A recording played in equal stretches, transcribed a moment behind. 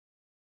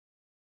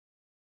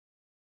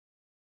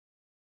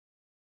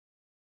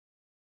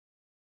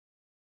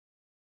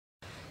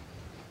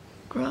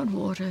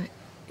Groundwater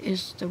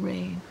is the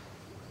rain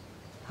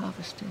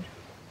harvested.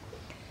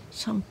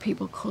 Some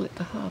people call it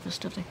the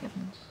harvest of the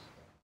heavens.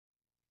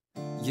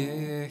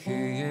 Yeah,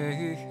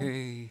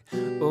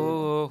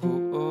 oh,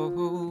 oh,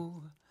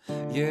 oh,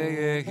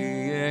 yeah.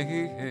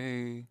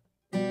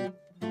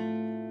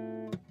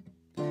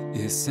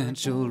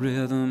 Essential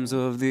rhythms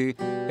of the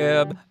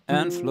ebb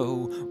and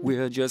flow.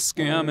 We're just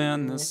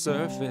skimming the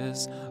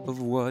surface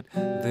of what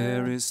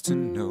there is to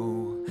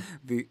know.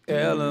 The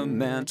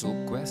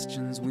elemental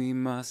questions we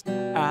must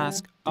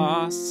ask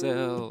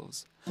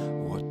ourselves.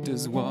 What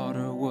does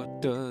water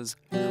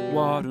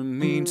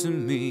mean to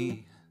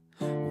me?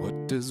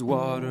 What does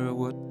water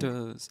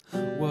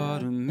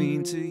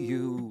mean to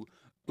you?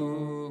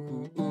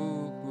 Ooh, ooh,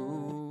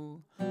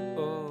 ooh,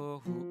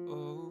 oh,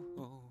 oh,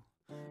 oh.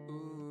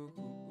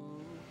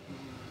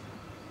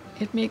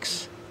 It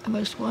makes a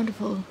most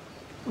wonderful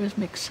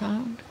rhythmic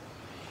sound.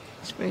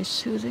 It's very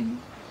soothing.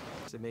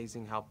 It's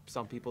amazing how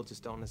some people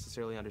just don't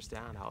necessarily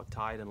understand how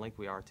tied and linked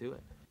we are to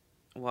it.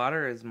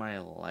 Water is my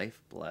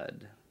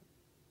lifeblood.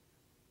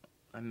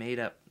 I made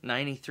up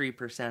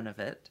 93% of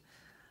it.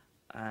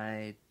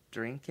 I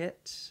drink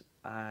it.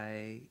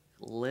 I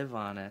live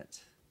on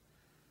it.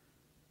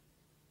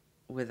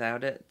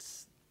 Without it,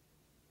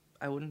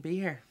 I wouldn't be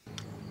here.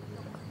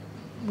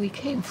 We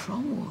came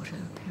from water,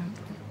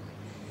 apparently.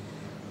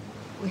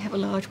 We have a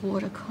large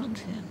water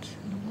content,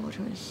 and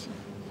water is...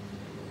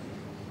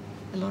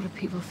 a lot of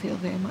people feel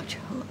very much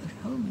at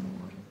home in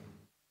water.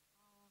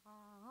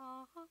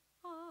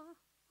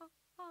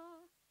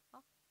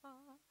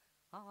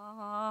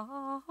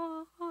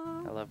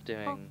 I love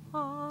doing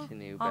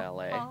canoe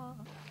ballet.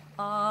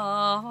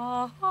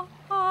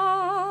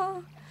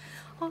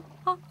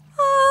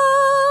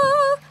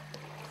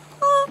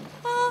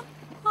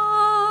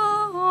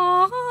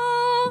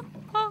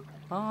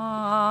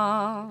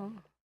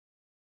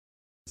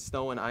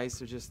 Snow and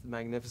ice are just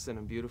magnificent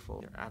and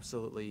beautiful. They're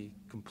absolutely,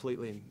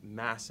 completely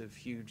massive,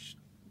 huge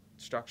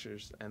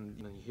structures, and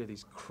you hear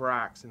these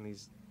cracks and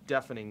these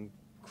deafening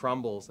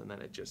crumbles, and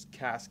then it just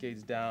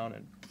cascades down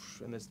and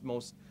this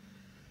most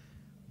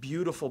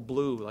beautiful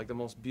blue, like the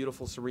most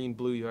beautiful serene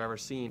blue you've ever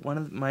seen. One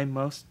of my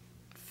most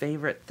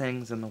favorite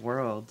things in the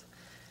world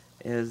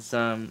is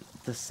the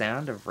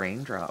sound of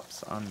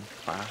raindrops on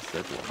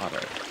placid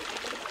water.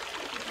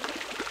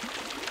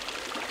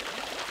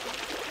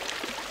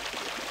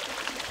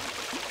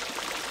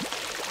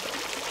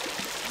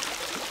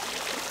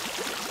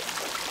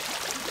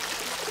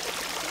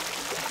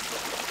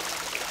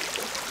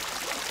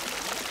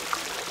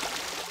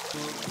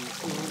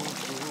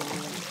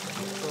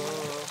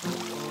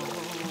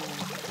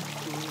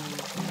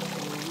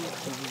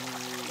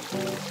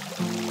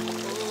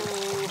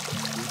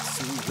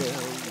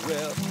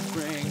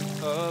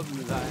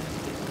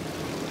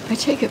 I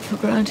take it for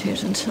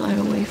granted until I'm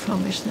away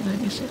from it, then I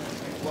miss it.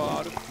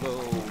 Water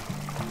flow,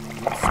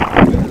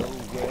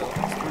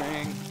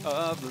 spring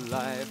of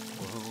life.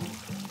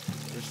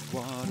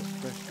 Whoa.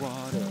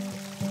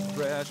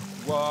 Fresh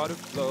water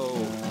flow.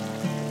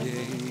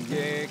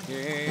 Yeah.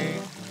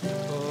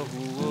 Oh,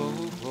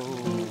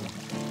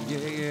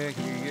 yeah.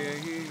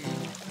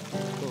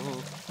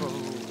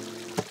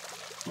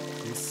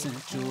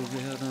 Essential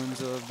rhythms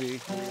of the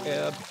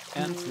ebb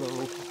and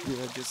flow.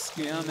 We're just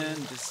skimming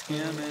the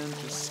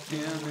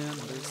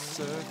surface.